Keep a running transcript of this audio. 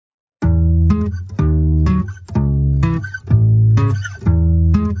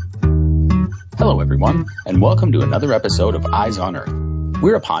Hello, everyone, and welcome to another episode of Eyes on Earth.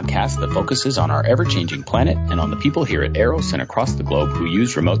 We're a podcast that focuses on our ever-changing planet and on the people here at AROS and across the globe who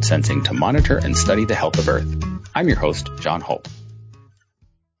use remote sensing to monitor and study the health of Earth. I'm your host, John Holt.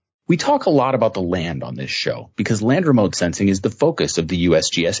 We talk a lot about the land on this show because land remote sensing is the focus of the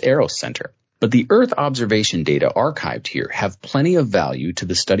USGS AROS Center. But the Earth observation data archived here have plenty of value to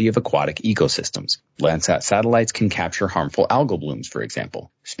the study of aquatic ecosystems. Landsat satellites can capture harmful algal blooms, for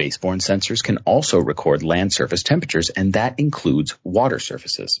example. Spaceborne sensors can also record land surface temperatures, and that includes water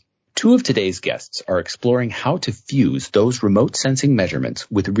surfaces. Two of today's guests are exploring how to fuse those remote sensing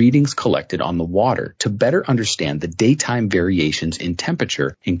measurements with readings collected on the water to better understand the daytime variations in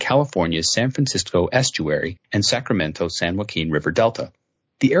temperature in California's San Francisco estuary and Sacramento-San Joaquin River Delta.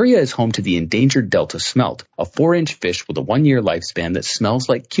 The area is home to the endangered Delta smelt, a 4-inch fish with a 1-year lifespan that smells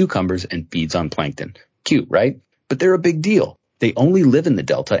like cucumbers and feeds on plankton. Cute, right? But they're a big deal. They only live in the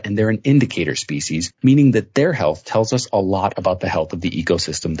Delta and they're an indicator species, meaning that their health tells us a lot about the health of the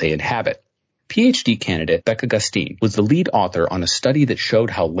ecosystem they inhabit. PhD candidate Becca Gustine was the lead author on a study that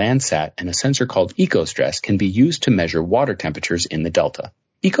showed how Landsat and a sensor called EcoStress can be used to measure water temperatures in the Delta.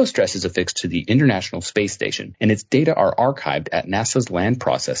 EcoStress is affixed to the International Space Station, and its data are archived at NASA's Land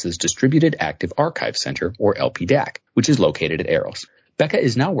Processes Distributed Active Archive Center, or LPDAC, which is located at AROS. Becca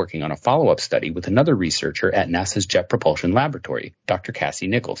is now working on a follow-up study with another researcher at NASA's Jet Propulsion Laboratory, Dr. Cassie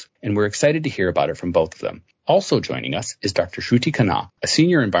Nichols, and we're excited to hear about it from both of them. Also joining us is Dr. Shruti Khanna, a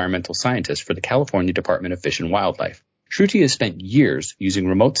senior environmental scientist for the California Department of Fish and Wildlife. Shruti has spent years using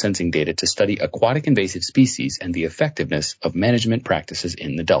remote sensing data to study aquatic invasive species and the effectiveness of management practices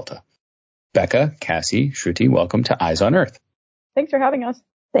in the Delta. Becca, Cassie, Shruti, welcome to Eyes on Earth. Thanks for having us.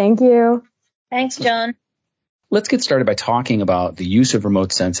 Thank you. Thanks, John. Let's get started by talking about the use of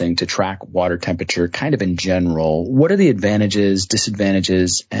remote sensing to track water temperature kind of in general. What are the advantages,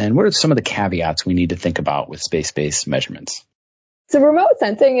 disadvantages, and what are some of the caveats we need to think about with space-based measurements? So remote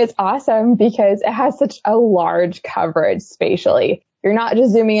sensing is awesome because it has such a large coverage spatially. You're not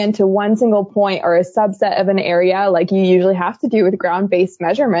just zooming into one single point or a subset of an area like you usually have to do with ground-based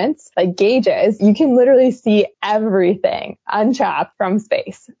measurements, like gauges. You can literally see everything untrapped from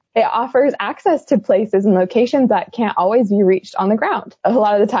space. It offers access to places and locations that can't always be reached on the ground. A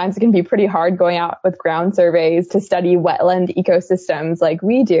lot of the times it can be pretty hard going out with ground surveys to study wetland ecosystems like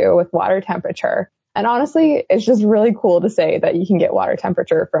we do with water temperature. And honestly, it's just really cool to say that you can get water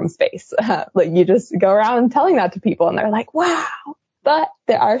temperature from space. Like you just go around telling that to people and they're like, wow. But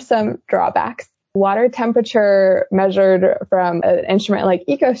there are some drawbacks. Water temperature measured from an instrument like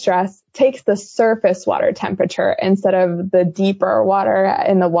EcoStress takes the surface water temperature instead of the deeper water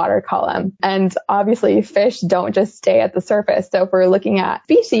in the water column. And obviously fish don't just stay at the surface. So if we're looking at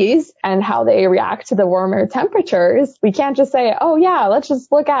species and how they react to the warmer temperatures, we can't just say, oh yeah, let's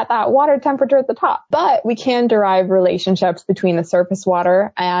just look at that water temperature at the top. But we can derive relationships between the surface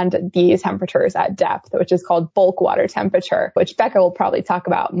water and these temperatures at depth, which is called bulk water temperature, which Becca will probably talk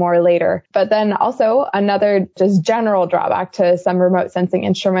about more later. But then also another just general drawback to some remote sensing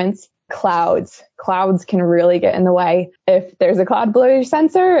instruments, clouds. Clouds can really get in the way. If there's a cloud below your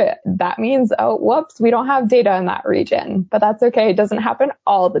sensor, that means, oh, whoops, we don't have data in that region. But that's okay. It doesn't happen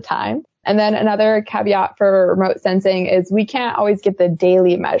all the time. And then another caveat for remote sensing is we can't always get the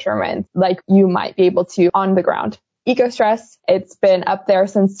daily measurements like you might be able to on the ground. EcoStress, it's been up there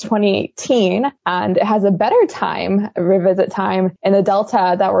since 2018 and it has a better revisit time in the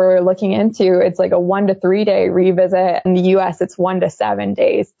Delta that we're looking into. It's like a 1 to 3 day revisit. In the US, it's 1 to 7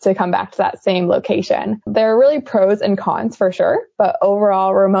 days to come back to that same location. There are really pros and cons for sure, but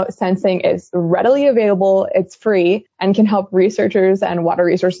overall remote sensing is readily available. It's free and can help researchers and water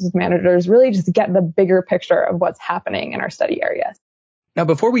resources managers really just get the bigger picture of what's happening in our study areas. Now,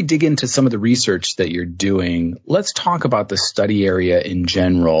 before we dig into some of the research that you're doing, let's talk about the study area in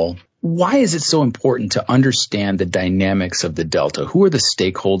general. Why is it so important to understand the dynamics of the Delta? Who are the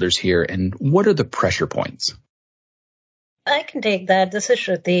stakeholders here and what are the pressure points? I can take that. This is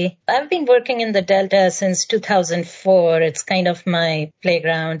Shruti. I've been working in the Delta since 2004. It's kind of my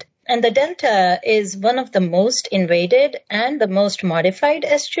playground. And the Delta is one of the most invaded and the most modified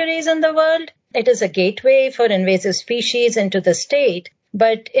estuaries in the world. It is a gateway for invasive species into the state.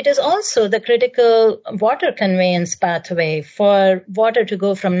 But it is also the critical water conveyance pathway for water to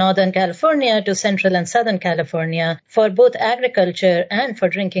go from Northern California to Central and Southern California for both agriculture and for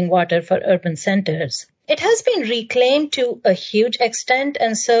drinking water for urban centers. It has been reclaimed to a huge extent,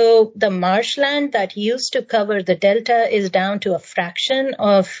 and so the marshland that used to cover the Delta is down to a fraction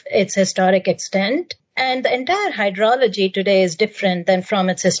of its historic extent. And the entire hydrology today is different than from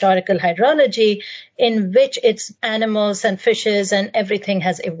its historical hydrology, in which its animals and fishes and everything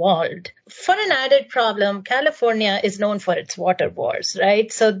has evolved. For an added problem, California is known for its water wars,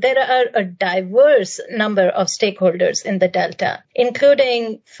 right? So there are a diverse number of stakeholders in the Delta,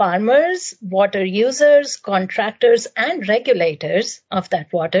 including farmers, water users, contractors, and regulators of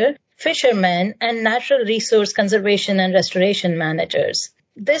that water, fishermen, and natural resource conservation and restoration managers.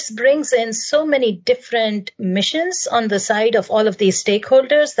 This brings in so many different missions on the side of all of these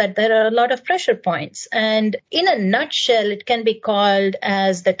stakeholders that there are a lot of pressure points. And in a nutshell, it can be called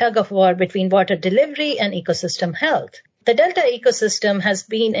as the tug of war between water delivery and ecosystem health. The Delta ecosystem has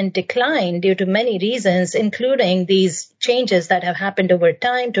been in decline due to many reasons, including these changes that have happened over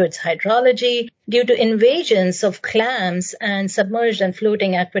time to its hydrology due to invasions of clams and submerged and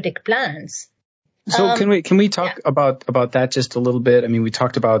floating aquatic plants. So can we talk about that just a little bit? I mean, we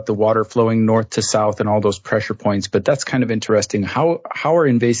talked about the water flowing north to south and all those pressure points, but that's kind of interesting. How are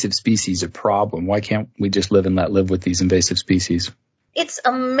invasive species a problem? Why can't we just live and let live with these invasive species? It's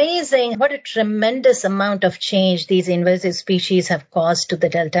amazing what a tremendous amount of change these invasive species have caused to the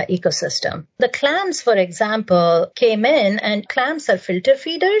Delta ecosystem. The clams, for example, came in, and clams are filter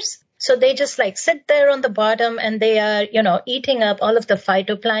feeders. So they just sit there on the bottom and they are, eating up all of the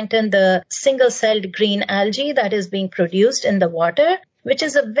phytoplankton, the single-celled green algae that is being produced in the water, which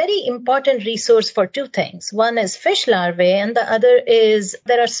is a very important resource for two things. One is fish larvae, and the other is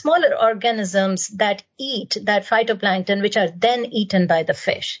there are smaller organisms that eat that phytoplankton, which are then eaten by the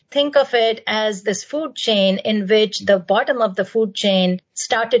fish. Think of it as this food chain in which the bottom of the food chain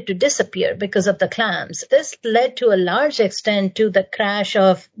started to disappear because of the clams. This led to a large extent to the crash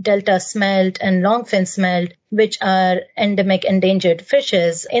of Delta smelt and longfin smelt, which are endemic endangered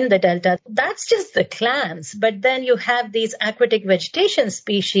fishes in the Delta. That's just the clams. But then you have these aquatic vegetation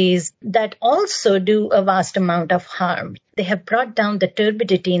species that also do a vast amount of harm. They have brought down the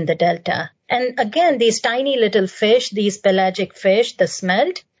turbidity in the Delta. And again, these tiny little fish, these pelagic fish, the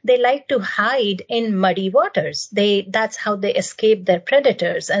smelt, they like to hide in muddy waters. That's how they escape their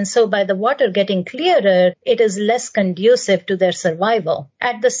predators. And so by the water getting clearer, it is less conducive to their survival.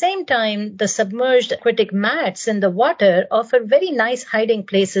 At the same time, the submerged aquatic mats in the water offer very nice hiding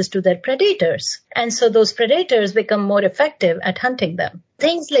places to their predators. And so those predators become more effective at hunting them.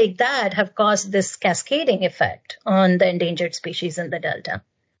 Things like that have caused this cascading effect on the endangered species in the Delta.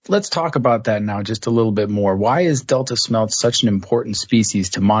 Let's talk about that now just a little bit more. Why is Delta smelt such an important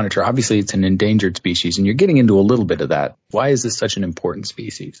species to monitor? Obviously, it's an endangered species, and you're getting into a little bit of that. Why is this such an important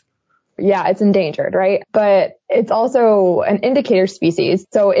species? Yeah, it's endangered, right? But it's also an indicator species.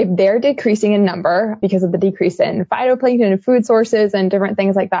 So if they're decreasing in number because of the decrease in phytoplankton and food sources and different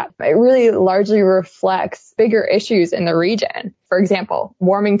things like that, it really largely reflects bigger issues in the region. For example,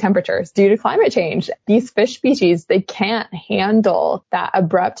 warming temperatures due to climate change. These fish species, they can't handle that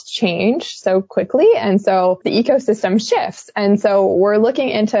abrupt change so quickly. And so the ecosystem shifts. And so we're looking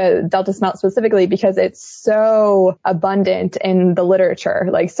into Delta smelt specifically because it's so abundant in the literature.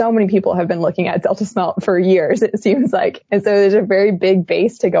 So many people have been looking at Delta smelt for years, it seems like. And so there's a very big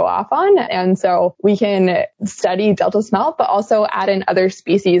base to go off on. And so we can study Delta smelt, but also add in other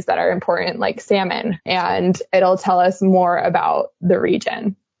species that are important, like salmon. And it'll tell us more about the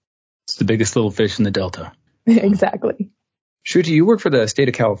region. It's the biggest little fish in the Delta. Exactly. Shruti, you work for the state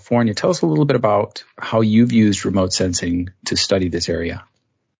of California. Tell us a little bit about how you've used remote sensing to study this area.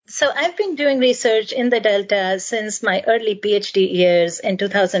 So I've been doing research in the Delta since my early PhD years in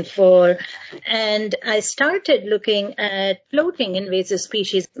 2004, and I started looking at floating invasive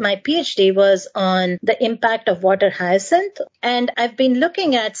species. My PhD was on the impact of water hyacinth, and I've been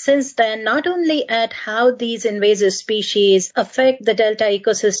looking at since then not only at how these invasive species affect the Delta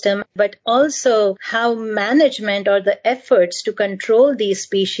ecosystem, but also how management or the efforts to control these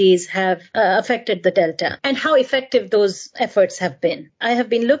species have affected the Delta and how effective those efforts have been. I have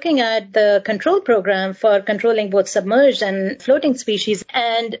been looking at the control program for controlling both submerged and floating species.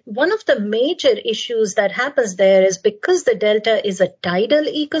 And one of the major issues that happens there is because the Delta is a tidal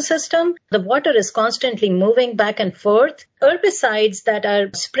ecosystem, the water is constantly moving back and forth. Herbicides that are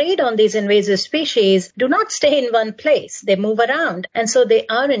sprayed on these invasive species do not stay in one place. They move around, and so they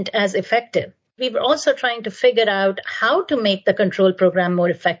aren't as effective. We were also trying to figure out how to make the control program more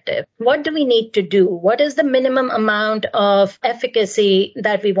effective. What do we need to do? What is the minimum amount of efficacy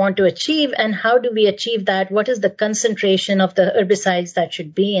that we want to achieve, and how do we achieve that? What is the concentration of the herbicides that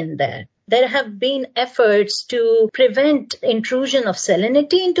should be in there? There have been efforts to prevent intrusion of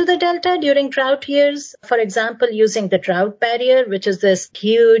salinity into the Delta during drought years. For example, using the drought barrier, which is this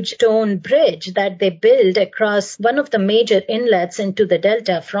huge stone bridge that they build across one of the major inlets into the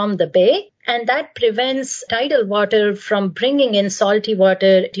Delta from the bay. And that prevents tidal water from bringing in salty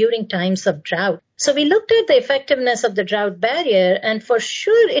water during times of drought. So we looked at the effectiveness of the drought barrier, and for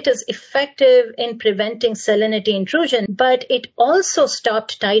sure it is effective in preventing salinity intrusion, but it also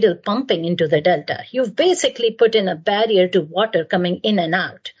stopped tidal pumping into the delta. You've basically put in a barrier to water coming in and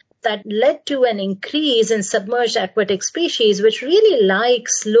out. That led to an increase in submerged aquatic species, which really like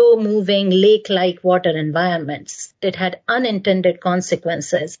slow-moving lake-like water environments. It had unintended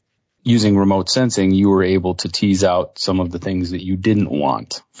consequences. Using remote sensing, you were able to tease out some of the things that you didn't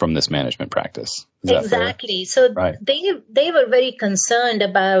want from this management practice. Is that exactly. fair? So right. they were very concerned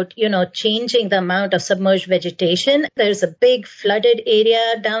about, changing the amount of submerged vegetation. There's a big flooded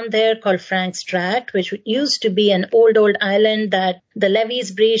area down there called Frank's Tract, which used to be an old island that the levees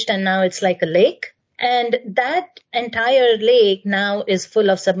breached, and now it's like a lake. And that entire lake now is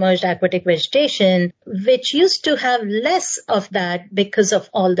full of submerged aquatic vegetation, which used to have less of that because of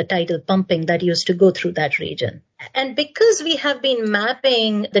all the tidal pumping that used to go through that region. And because we have been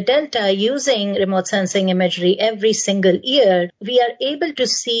mapping the delta using remote sensing imagery every single year, we are able to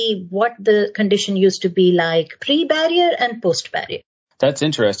see what the condition used to be like pre-barrier and post-barrier. That's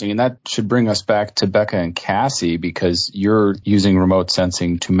interesting. And that should bring us back to Becca and Cassie, because you're using remote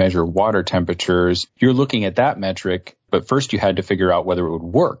sensing to measure water temperatures. You're looking at that metric, but first you had to figure out whether it would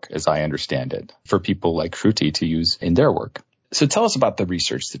work, as I understand it, for people like Shruti to use in their work. So tell us about the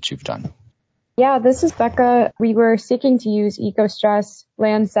research that you've done. Yeah, this is Becca. We were seeking to use EcoStress,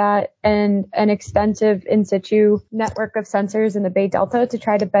 Landsat, and an extensive in situ network of sensors in the Bay Delta to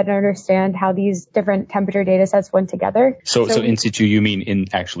try to better understand how these different temperature data sets went together. So in situ, you mean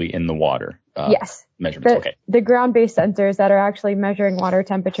in the water? Yes. Measurements. The ground-based sensors that are actually measuring water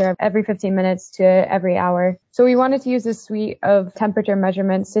temperature every 15 minutes to every hour. So we wanted to use a suite of temperature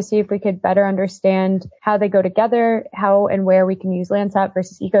measurements to see if we could better understand how they go together, how and where we can use Landsat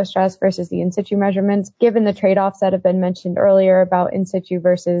versus EcoStress versus the in situ measurements, given the trade-offs that have been mentioned earlier about in situ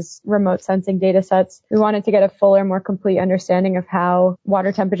versus remote sensing data sets. We wanted to get a fuller, more complete understanding of how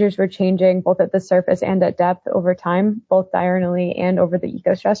water temperatures were changing both at the surface and at depth over time, both diurnally and over the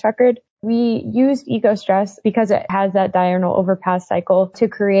EcoStress record. We used EcoStress because it has that diurnal overpass cycle to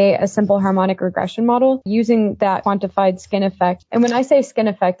create a simple harmonic regression model using that quantified skin effect. And when I say skin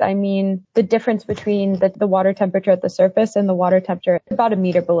effect, I mean the difference between the water temperature at the surface and the water temperature about a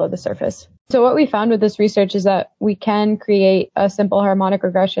meter below the surface. So what we found with this research is that we can create a simple harmonic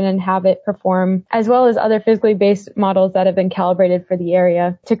regression and have it perform, as well as other physically based models that have been calibrated for the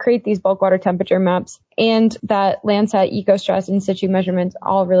area, to create these bulk water temperature maps. And that Landsat, EcoStress, in situ measurements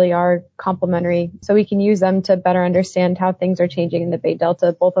all really are complementary. So we can use them to better understand how things are changing in the Bay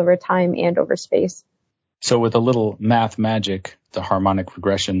Delta, both over time and over space. So with a little math magic, the harmonic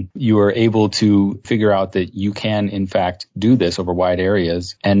regression, you are able to figure out that you can, in fact, do this over wide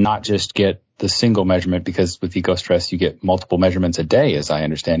areas and not just get the single measurement, because with EcoStress, you get multiple measurements a day, as I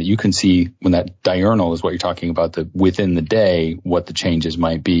understand it. You can see when that diurnal is what you're talking about, within the day, what the changes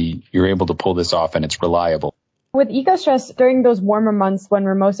might be. You're able to pull this off and it's reliable. With EcoStress, during those warmer months when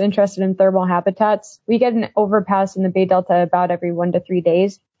we're most interested in thermal habitats, we get an overpass in the Bay Delta about every 1 to 3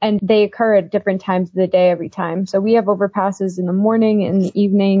 days, and they occur at different times of the day every time. So we have overpasses in the morning, in the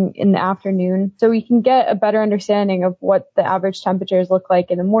evening, in the afternoon. So we can get a better understanding of what the average temperatures look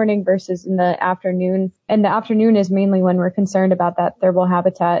like in the morning versus in the afternoon. And the afternoon is mainly when we're concerned about that thermal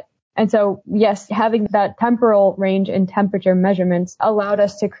habitat. And so, yes, having that temporal range in temperature measurements allowed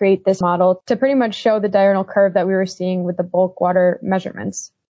us to create this model to pretty much show the diurnal curve that we were seeing with the bulk water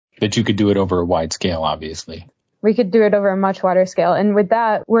measurements. But you could do it over a wide scale, obviously. We could do it over a much wider scale. And with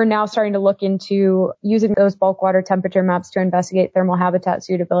that, we're now starting to look into using those bulk water temperature maps to investigate thermal habitat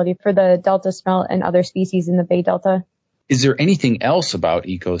suitability for the Delta smelt and other species in the Bay Delta. Is there anything else about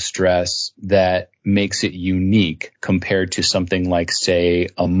EcoStress that makes it unique compared to something like, say,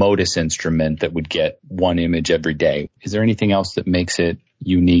 a MODIS instrument that would get one image every day? Is there anything else that makes it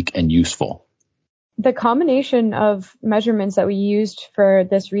unique and useful? The combination of measurements that we used for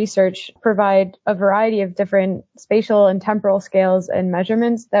this research provide a variety of different spatial and temporal scales and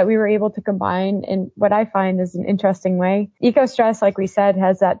measurements that we were able to combine in what I find is an interesting way. EcoStress, like we said,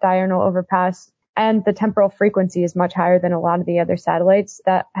 has that diurnal overpass, and the temporal frequency is much higher than a lot of the other satellites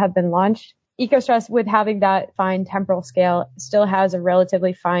that have been launched. EcoStress, with having that fine temporal scale, still has a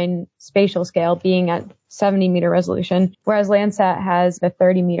relatively fine spatial scale, being at 70-meter resolution, whereas Landsat has a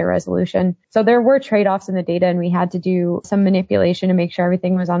 30-meter resolution. So there were trade-offs in the data, and we had to do some manipulation to make sure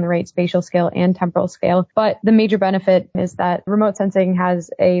everything was on the right spatial scale and temporal scale. But the major benefit is that remote sensing has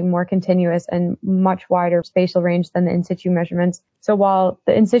a more continuous and much wider spatial range than the in-situ measurements. So while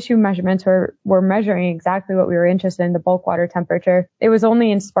the in-situ measurements were measuring exactly what we were interested in, the bulk water temperature, it was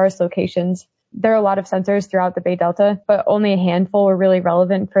only in sparse locations. There are a lot of sensors throughout the Bay Delta, but only a handful were really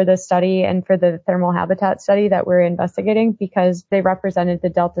relevant for this study and for the thermal habitat study that we're investigating because they represented the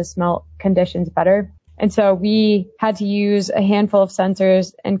Delta smelt conditions better. And so we had to use a handful of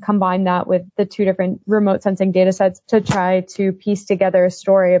sensors and combine that with the two different remote sensing data sets to try to piece together a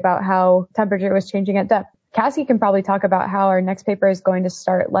story about how temperature was changing at depth. Cassie can probably talk about how our next paper is going to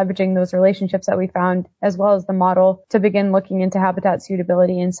start leveraging those relationships that we found, as well as the model, to begin looking into habitat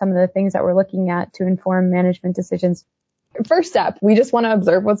suitability and some of the things that we're looking at to inform management decisions. First step, we just want to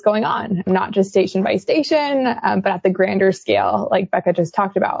observe what's going on, not just station by station, but at the grander scale, like Becca just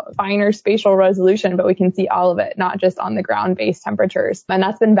talked about, finer spatial resolution, but we can see all of it, not just on the ground-based temperatures. And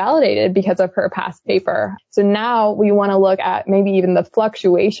that's been validated because of her past paper. So now we want to look at maybe even the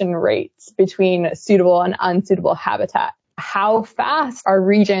fluctuation rates between suitable and unsuitable habitat. How fast are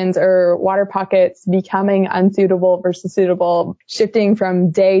regions or water pockets becoming unsuitable versus suitable, shifting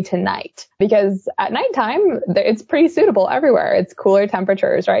from day to night? Because at nighttime, it's pretty suitable everywhere. It's cooler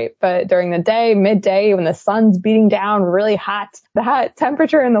temperatures, right? But during the day, midday, when the sun's beating down really hot, that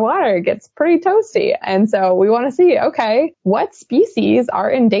temperature in the water gets pretty toasty. And so we want to see, okay, what species are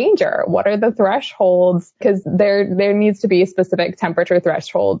in danger? What are the thresholds? Because there needs to be specific temperature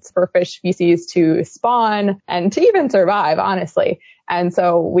thresholds for fish species to spawn and to even survive, honestly. And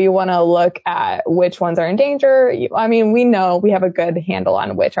so we want to look at which ones are in danger. I mean, we know we have a good handle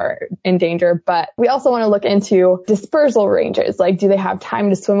on which are in danger, but we also want to look into dispersal ranges. Like, do they have time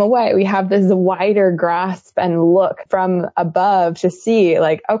to swim away? We have this wider grasp and look from above to see,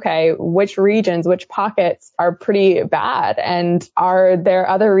 like, okay, which regions, which pockets are pretty bad? And are there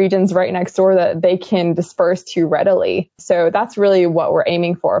other regions right next door that they can disperse to readily? So that's really what we're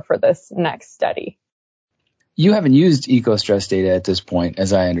aiming for this next study. You haven't used EcoStress data at this point,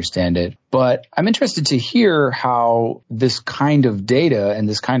 as I understand it, but I'm interested to hear how this kind of data and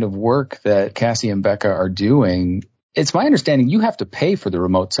this kind of work that Cassie and Becca are doing, it's my understanding you have to pay for the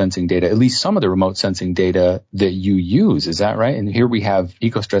remote sensing data, at least some of the remote sensing data that you use. Is that right? And here we have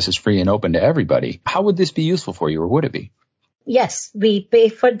EcoStress is free and open to everybody. How would this be useful for you, or would it be? Yes, we pay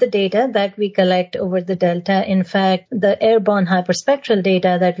for the data that we collect over the Delta. In fact, the airborne hyperspectral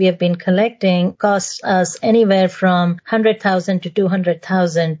data that we have been collecting costs us anywhere from $100,000 to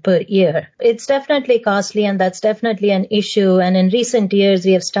 $200,000 per year. It's definitely costly, and that's definitely an issue. And in recent years,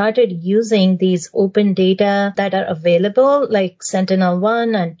 we have started using these open data that are available, like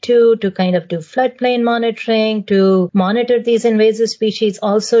Sentinel-1 and 2, to kind of do floodplain monitoring, to monitor these invasive species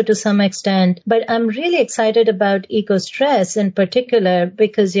also to some extent. But I'm really excited about EcoStress in particular,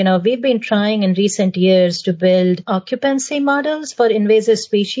 because, we've been trying in recent years to build occupancy models for invasive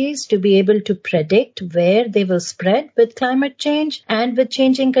species to be able to predict where they will spread with climate change and with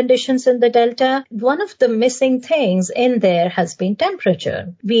changing conditions in the Delta. One of the missing things in there has been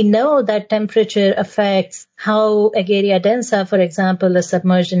temperature. We know that temperature affects how Aegeria densa, for example, a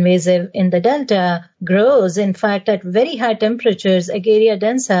submerged invasive in the Delta, grows. In fact, at very high temperatures, Aegeria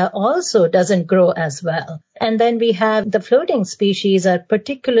densa also doesn't grow as well. And then we have the floating species are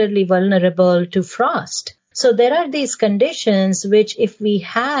particularly vulnerable to frost. So there are these conditions which, if we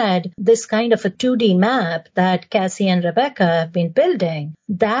had this kind of a 2D map that Cassie and Rebecca have been building,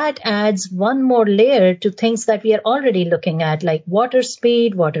 that adds one more layer to things that we are already looking at, like water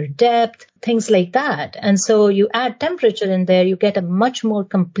speed, water depth, things like that. And so you add temperature in there, you get a much more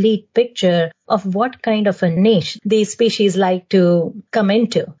complete picture of what kind of a niche these species like to come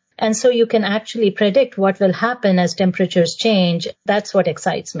into. And so you can actually predict what will happen as temperatures change. That's what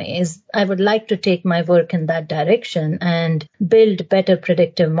excites me, is I would like to take my work in that direction and build better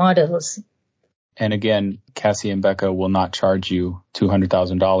predictive models. And again, Cassie and Becca will not charge you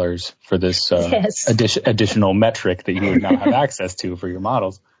 $200,000 for this yes. additional metric that you would now have access to for your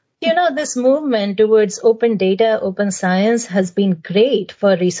models. This movement towards open data, open science has been great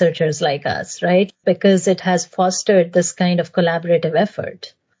for researchers like us, right? Because it has fostered this kind of collaborative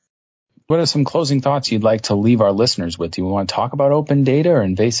effort. What are some closing thoughts you'd like to leave our listeners with? Do you want to talk about open data or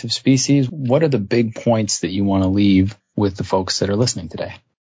invasive species? What are the big points that you want to leave with the folks that are listening today?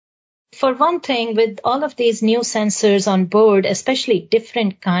 For one thing, with all of these new sensors on board, especially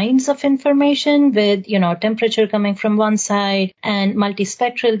different kinds of information with, temperature coming from one side and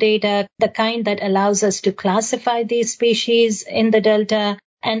multispectral data, the kind that allows us to classify these species in the Delta,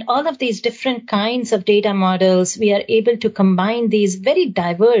 And all of these different kinds of data models, we are able to combine these very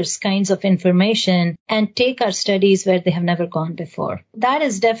diverse kinds of information and take our studies where they have never gone before. That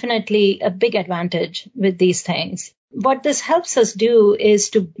is definitely a big advantage with these things. What this helps us do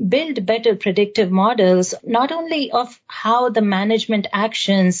is to build better predictive models, not only of how the management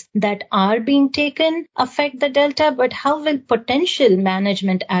actions that are being taken affect the delta, but how will potential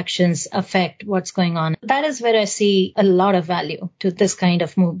management actions affect what's going on. That is where I see a lot of value to this kind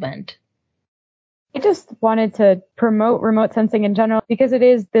of movement. I just wanted to promote remote sensing in general because it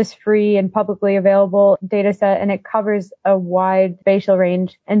is this free and publicly available data set and it covers a wide spatial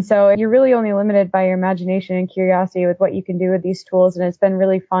range. And so you're really only limited by your imagination and curiosity with what you can do with these tools. And it's been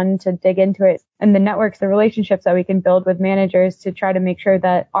really fun to dig into it and the networks, the relationships that we can build with managers to try to make sure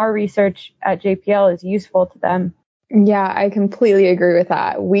that our research at JPL is useful to them. Yeah, I completely agree with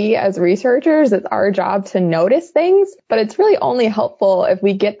that. We as researchers, it's our job to notice things, but it's really only helpful if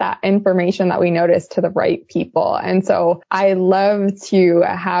we get that information that we notice to the right people. And so I love to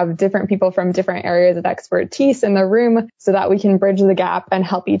have different people from different areas of expertise in the room so that we can bridge the gap and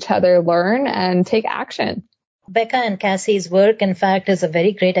help each other learn and take action. Becca and Cassie's work, in fact, is a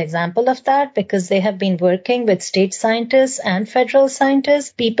very great example of that because they have been working with state scientists and federal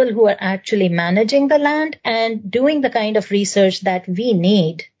scientists, people who are actually managing the land and doing the kind of research that we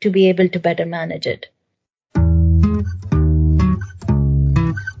need to be able to better manage it.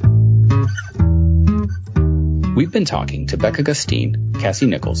 We've been talking to Becca Gustine, Cassie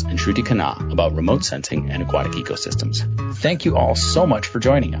Nichols, and Shruti Khanna about remote sensing and aquatic ecosystems. Thank you all so much for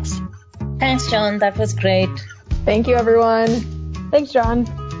joining us. Thanks, John. That was great. Thank you, everyone. Thanks, John.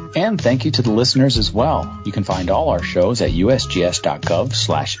 And thank you to the listeners as well. You can find all our shows at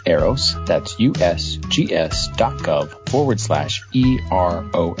usgs.gov/eros. That's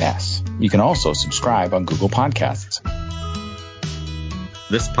usgs.gov/EROS. You can also subscribe on Google Podcasts.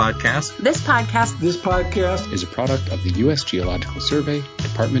 This podcast is a product of the U.S. Geological Survey,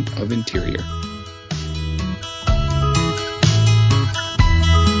 Department of Interior.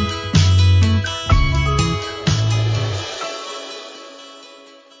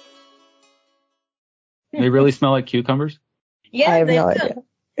 They really smell like cucumbers? Yeah, I have they no do. idea.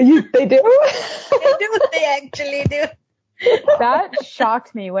 They do? They do. They actually do. That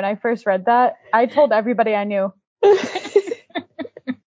shocked me when I first read that. I told everybody I knew.